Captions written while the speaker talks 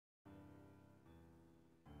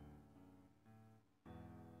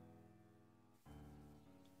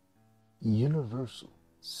Universal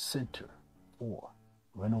Center for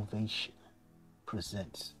Renovation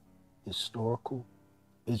presents Historical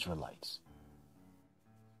Israelites.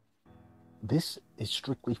 This is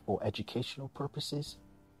strictly for educational purposes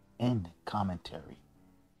and commentary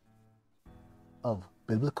of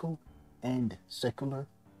biblical and secular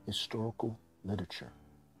historical literature.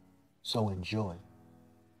 So enjoy.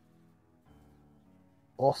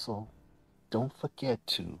 Also, don't forget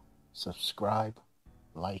to subscribe,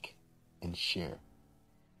 like, and share.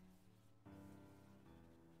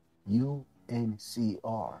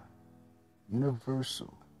 UNCR,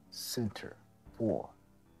 Universal Center for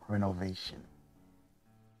Renovation.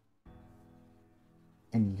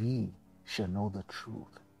 And ye shall know the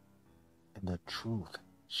truth, and the truth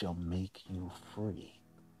shall make you free.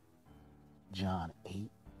 John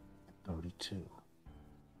 8:32.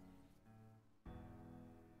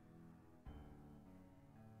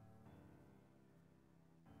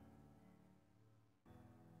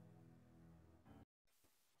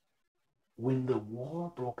 When the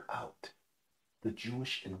war broke out, the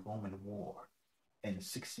Jewish and Roman War in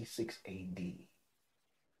 66 AD,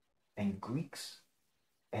 and Greeks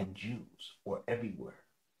and Jews were everywhere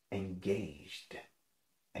engaged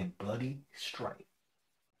in bloody strife,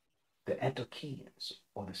 the Antiochians,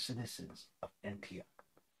 or the citizens of Antioch,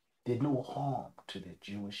 did no harm to their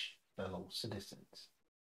Jewish fellow citizens.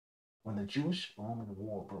 When the Jewish-Roman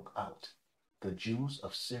War broke out, the Jews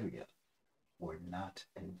of Syria were not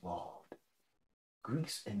involved.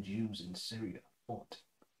 Greeks and Jews in Syria fought,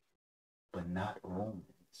 but not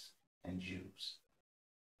Romans and Jews.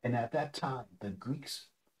 And at that time, the Greeks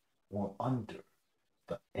were under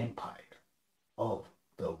the empire of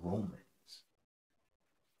the Romans.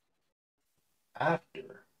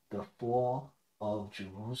 After the fall of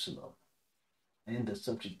Jerusalem and the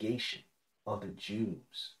subjugation of the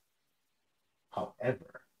Jews,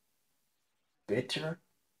 however, bitter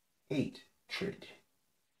hatred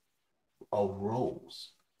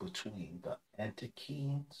arose between the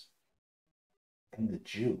Antiochians and the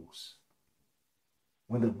Jews.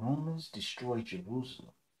 When the Romans destroyed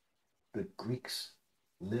Jerusalem, the Greeks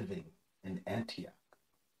living in Antioch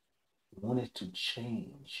wanted to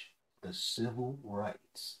change the civil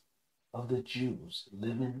rights of the Jews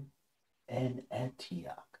living in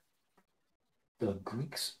Antioch. The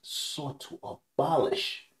Greeks sought to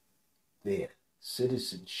abolish their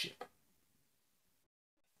citizenship.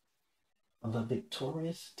 The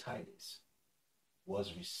victorious Titus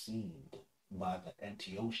was received by the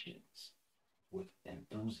Antiochians with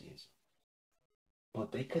enthusiasm,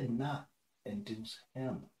 but they could not induce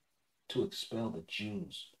him to expel the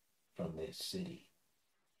Jews from their city,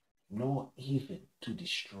 nor even to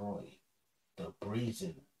destroy the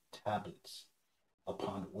brazen tablets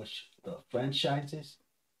upon which the franchises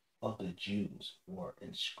of the Jews were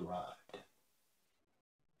inscribed.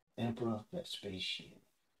 Emperor Vespasian,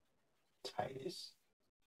 Titus,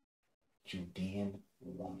 Judean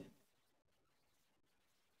woman.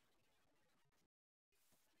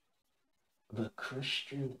 The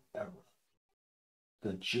Christian era,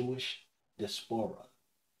 the Jewish diaspora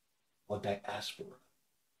or diaspora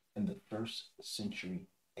in the 1st century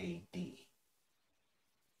AD.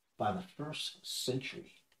 By the 1st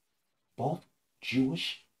century, both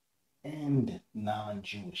Jewish and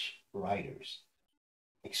non-Jewish writers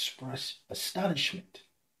express astonishment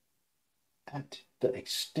at the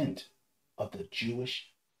extent of the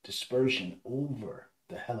Jewish dispersion over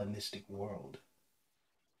the Hellenistic world.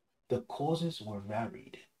 The causes were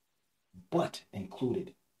varied, but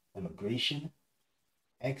included immigration,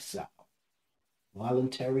 exile,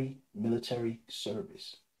 voluntary military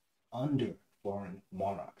service under foreign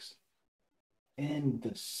monarchs, and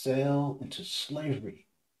the sale into slavery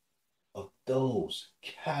of those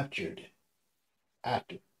captured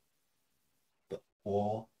after the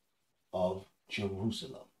fall of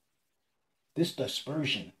Jerusalem. This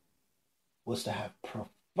dispersion was to have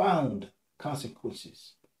profound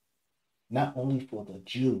consequences, not only for the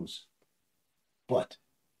Jews, but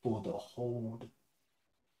for the whole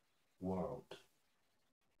world.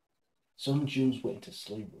 Some Jews went into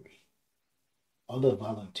slavery. Others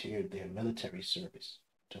volunteered their military service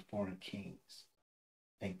to foreign kings,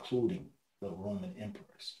 including the Roman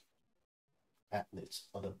emperors. Atlas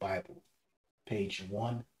of the Bible, page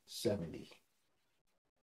 170.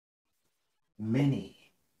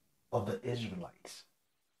 Many of the Israelites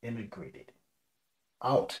immigrated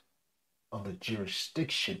out of the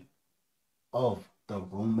jurisdiction of the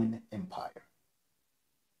Roman Empire.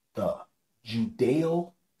 The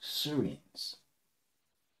Judeo-Syrians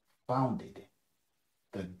founded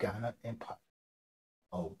the Ghana Empire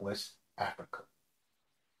of West Africa,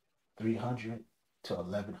 300 to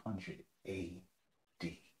 1100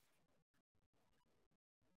 A.D.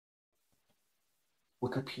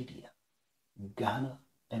 Wikipedia, Ghana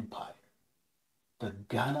Empire. The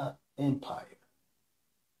Ghana Empire,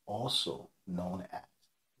 also known as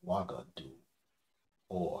Ouagadougou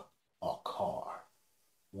or Un.C.R,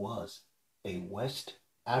 was a West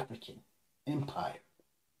African empire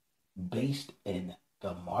based in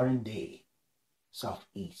the modern-day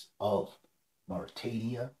southeast of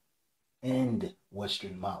Mauritania and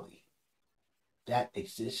western Mali that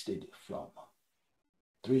existed from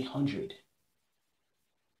 300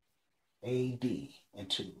 AD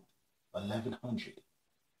into 1100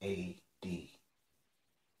 AD.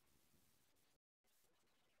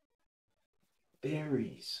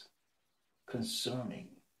 Theories concerning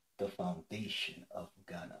the foundation of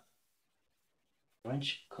Ghana.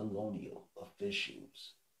 French colonial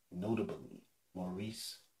officials, notably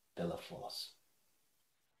Maurice de la Fosse,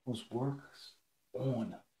 whose works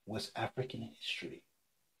on West African history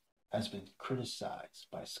has been criticized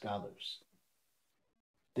by scholars.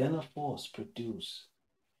 De la Fosse produced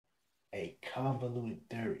a convoluted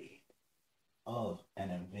theory of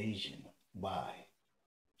an invasion by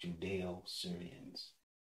Judeo-Syrians.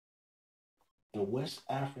 The West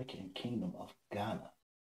African kingdom of Ghana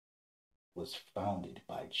was founded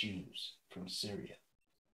by Jews from Syria,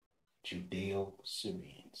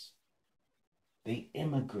 Judeo-Syrians. They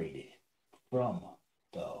immigrated from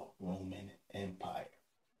the Roman Empire.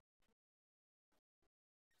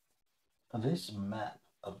 This map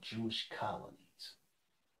of Jewish colonies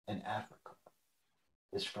in Africa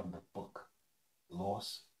is from the book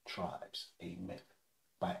Lost Tribes, a Myth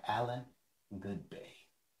by Alan Goodbay.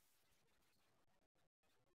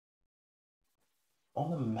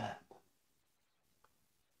 On the map,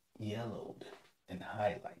 yellowed and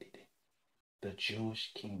highlighted, the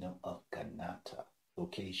Jewish kingdom of Ganata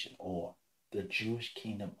location, or the Jewish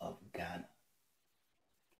kingdom of Ghana.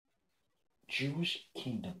 Jewish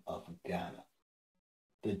kingdom of Ghana.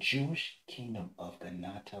 The Jewish kingdom of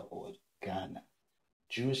Ganata or Ghana.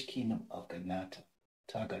 Jewish kingdom of Ganata,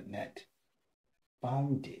 Taganet,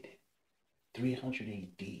 founded 300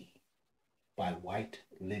 AD by white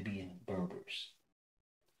Libyan Berbers.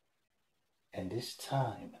 And this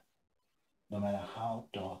time, no matter how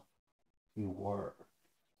dark you were,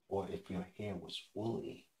 or if your hair was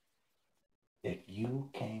woolly, if you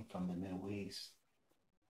came from the Middle East,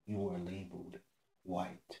 you were labeled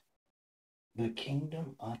white. The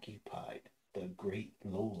kingdom occupied the great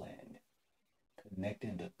lowland,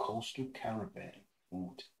 connecting the coastal caravan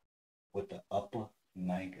route with the upper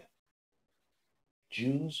Niger.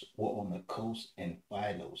 Jews were on the coast in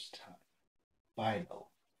Philo's time. Philo,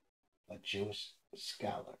 a Jewish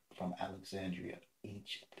scholar from Alexandria,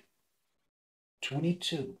 Egypt.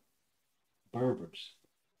 22 Berbers,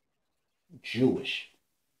 Jewish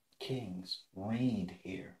kings reigned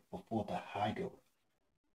here before the Hagar.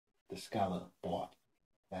 The scholar bought,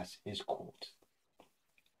 that's his quote.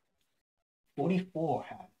 44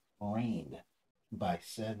 had reigned by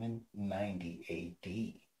 790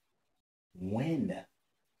 AD, when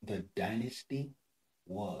the dynasty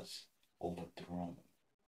was overthrown.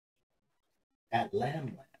 At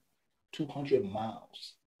Lamlam, 200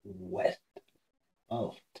 miles west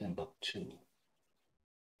of Timbuktu,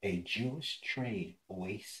 a Jewish trade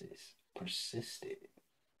oasis persisted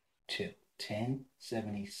till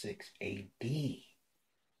 1076 AD,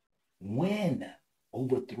 when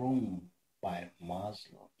overthrown by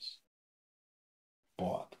Muslims.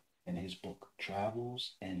 Barth, in his book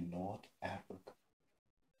Travels in North Africa.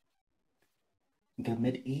 The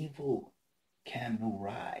medieval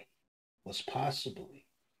Kanurai was possibly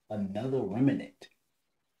another remnant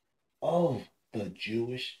of the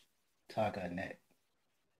Jewish Taganet.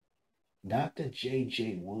 Dr.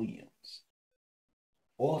 J.J. Williams,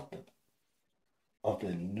 author of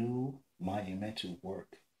the new monumental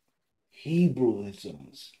work,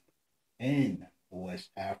 Hebrewisms in West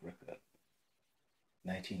Africa,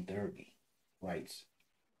 1930, writes,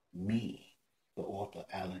 me, the author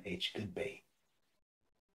Alan H. Goodbay,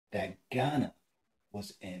 that Ghana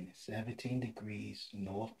was in 17 degrees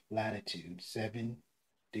north latitude, 7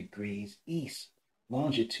 degrees east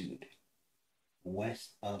longitude,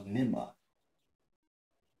 west of Nima.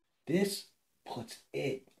 This puts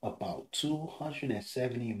it about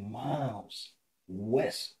 270 miles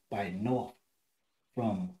west by north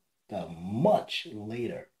from the much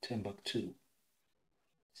later Timbuktu,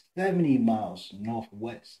 70 miles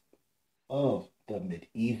northwest of the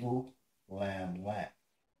medieval Lamlam.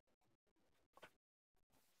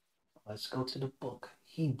 Let's go to the book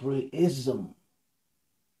Hebraism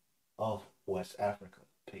of West Africa,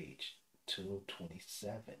 page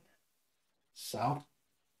 227. South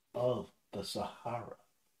of the Sahara.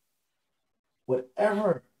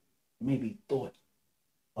 Whatever may be thought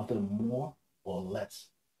of the more or less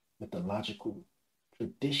mythological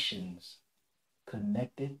traditions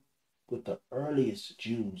connected with the earliest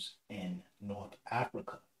Jews in North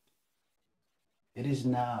Africa, it is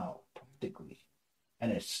now practically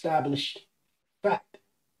an established fact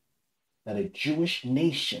that a Jewish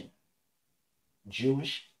nation,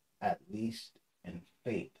 Jewish at least in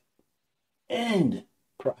faith, and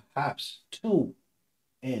perhaps too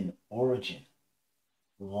in origin,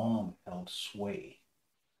 long held sway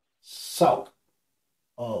south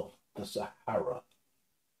of the Sahara.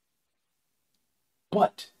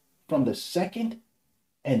 But from the second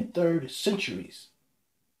and third centuries,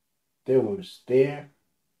 there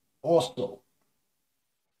also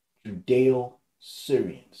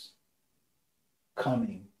Judeo-Syrians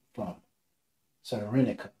coming from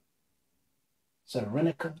Cyrenaica.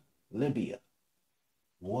 Cyrenaica, Libya,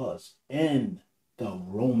 was in the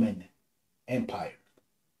Roman Empire.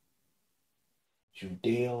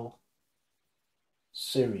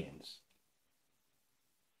 Judeo-Syrians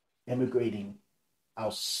immigrating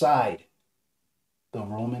outside the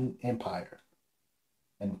Roman Empire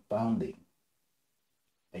and founding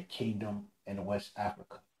a kingdom in West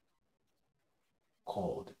Africa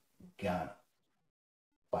called Ghana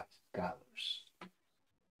by scholars.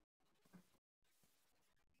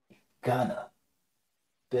 Ghana,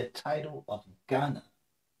 the title of Ghana,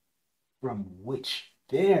 from which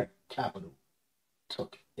their capital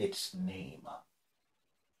took its name.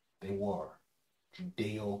 They were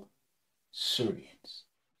Judeo-Syrians.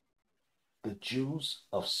 The Jews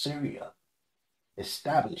of Syria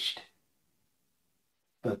established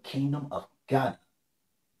the kingdom of Ghana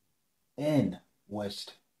in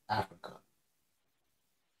West Africa.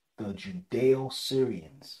 The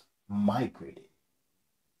Judeo-Syrians migrated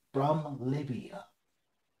from Libya,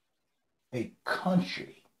 a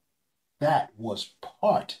country that was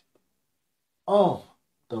part of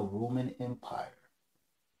the Roman Empire.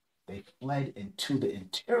 They fled into the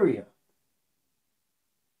interior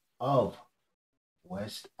of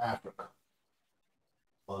West Africa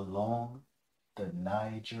along the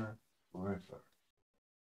Niger River.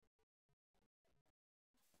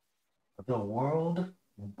 The World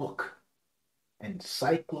Book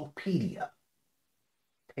Encyclopedia,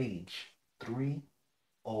 page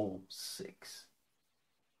 306.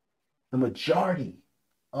 The majority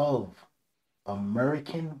of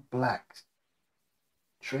American blacks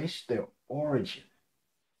trace their origin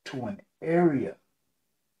to an area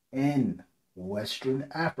in Western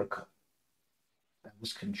Africa that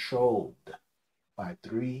was controlled by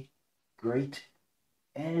three great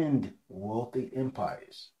and wealthy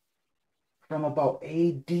empires from about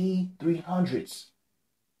AD 300s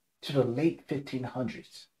to the late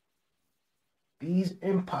 1500s. These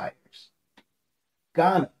empires,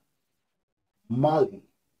 Ghana, Mali,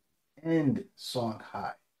 and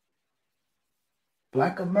Songhai.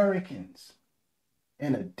 Black Americans,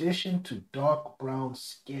 in addition to dark brown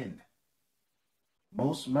skin,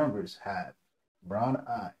 most members have brown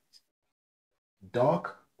eyes,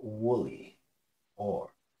 dark woolly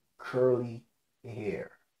or curly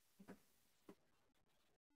hair.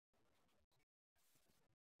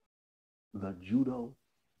 The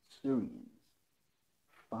Judeo-Syrians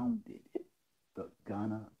founded the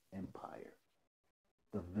Ghana Empire.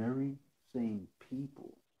 The very same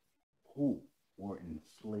people who were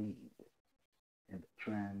enslaved in the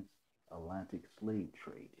transatlantic slave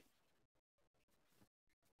trade.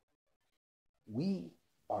 We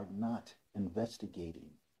are not investigating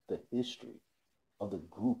the history of the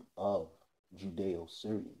group of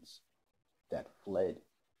Judeo-Syrians that fled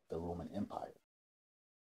the Roman Empire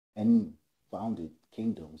and founded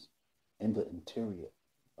kingdoms in the interior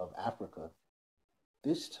of Africa.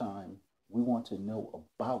 This time, we want to know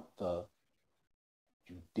about the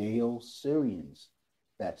Judeo-Syrians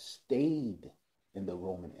that stayed in the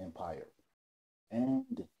Roman Empire and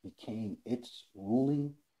became its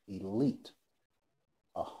ruling elite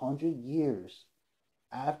 100 years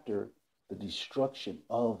after the destruction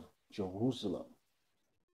of Jerusalem,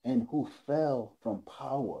 and who fell from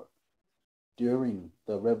power during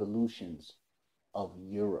the revolutions of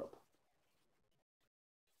Europe.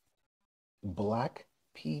 Black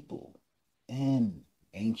people in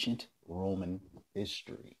ancient Roman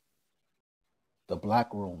history. The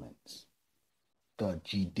Black Romans, the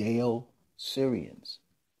Judeo-Syrians,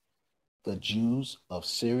 the Jews of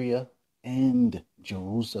Syria and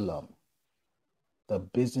Jerusalem, the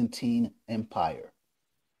Byzantine Empire,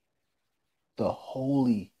 the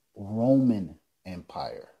Holy Roman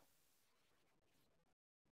Empire.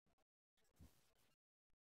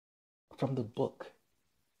 From the book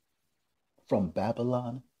From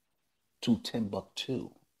Babylon to Timbuktu,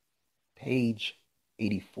 page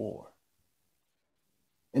 84.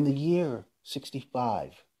 In the year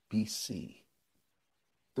 65 BC,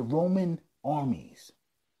 the Roman armies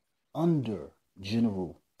under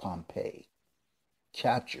General Pompey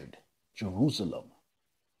captured Jerusalem.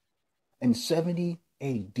 In 70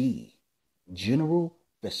 AD, General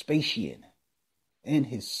Vespasian and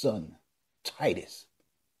his son Titus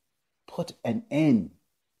put an end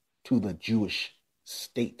to the Jewish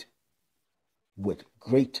state with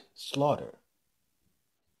great slaughter.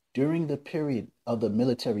 During the period of the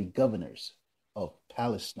military governors of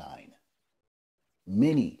Palestine,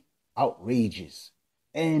 many outrages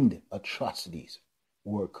and atrocities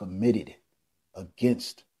were committed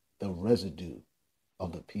against the residue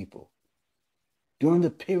of the people. During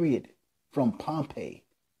the period from Pompey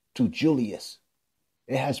to Julius,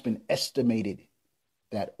 it has been estimated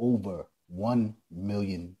that over 1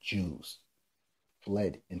 million Jews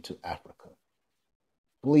fled into Africa,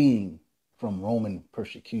 fleeing from Roman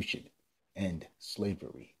persecution and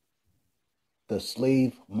slavery. The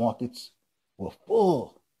slave markets were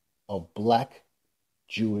full of black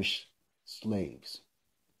Jewish slaves.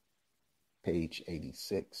 Page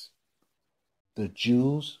 86. The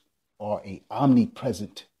Jews are an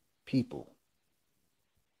omnipresent people.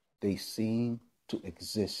 They seem to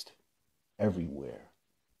exist everywhere.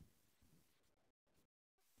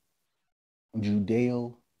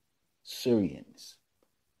 Judeo-Syrians,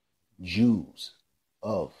 Jews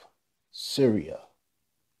of Syria,